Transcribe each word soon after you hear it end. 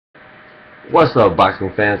What's up,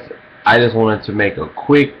 boxing fans? I just wanted to make a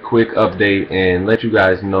quick update and let you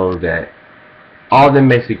guys know that all the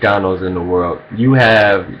Mexicanos in the world, you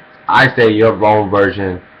have, I say, your own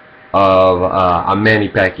version of a Manny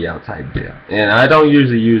Pacquiao type deal. And I don't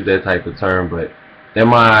usually use that type of term, but in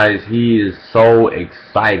my eyes, he is so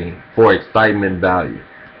exciting for excitement value.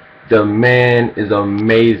 The man is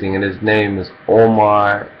amazing, and his name is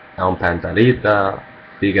Omar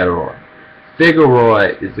Figueroa. Figueroa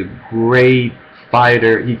is a great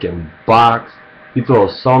fighter. He can box. He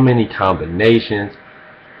throws so many combinations.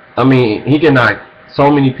 I mean, he can knock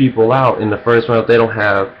so many people out in the first round if they don't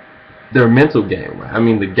have their mental game right. I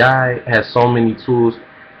mean, the guy has so many tools.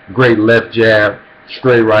 Great left jab,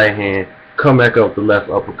 straight right hand, come back up the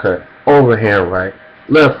left uppercut, overhand right,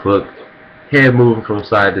 left hook, head moving from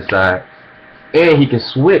side to side. And he can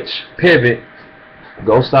switch, pivot,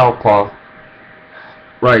 go southpaw,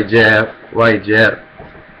 right jab,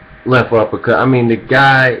 left uppercut. I mean, the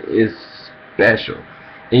guy is special.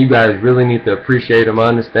 And you guys really need to appreciate him. I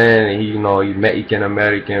understand, and he's Mexican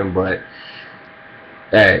American, but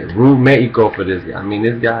hey, root Mexico for this guy. I mean,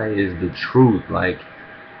 this guy is the truth. Like,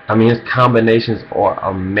 I mean, his combinations are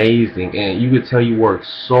amazing, and you could tell he works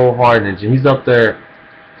so hard. And he's up there.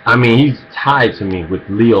 I mean, he's tied to me with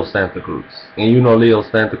Leo Santa Cruz, and you know Leo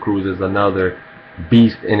Santa Cruz is another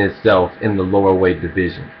beast in itself in the lower weight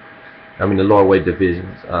division. I mean, the lower weight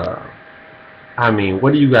divisions. I mean,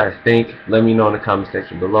 what do you guys think? Let me know in the comment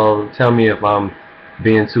section below. Tell me if I'm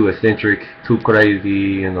being too eccentric, too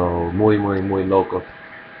crazy, muy loco.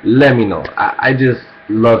 Let me know. I just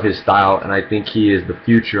love his style, and I think he is the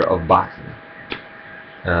future of boxing.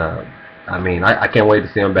 I mean, I can't wait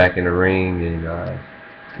to see him back in the ring, and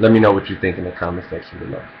let me know what you think in the comment section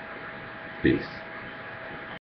below. Peace.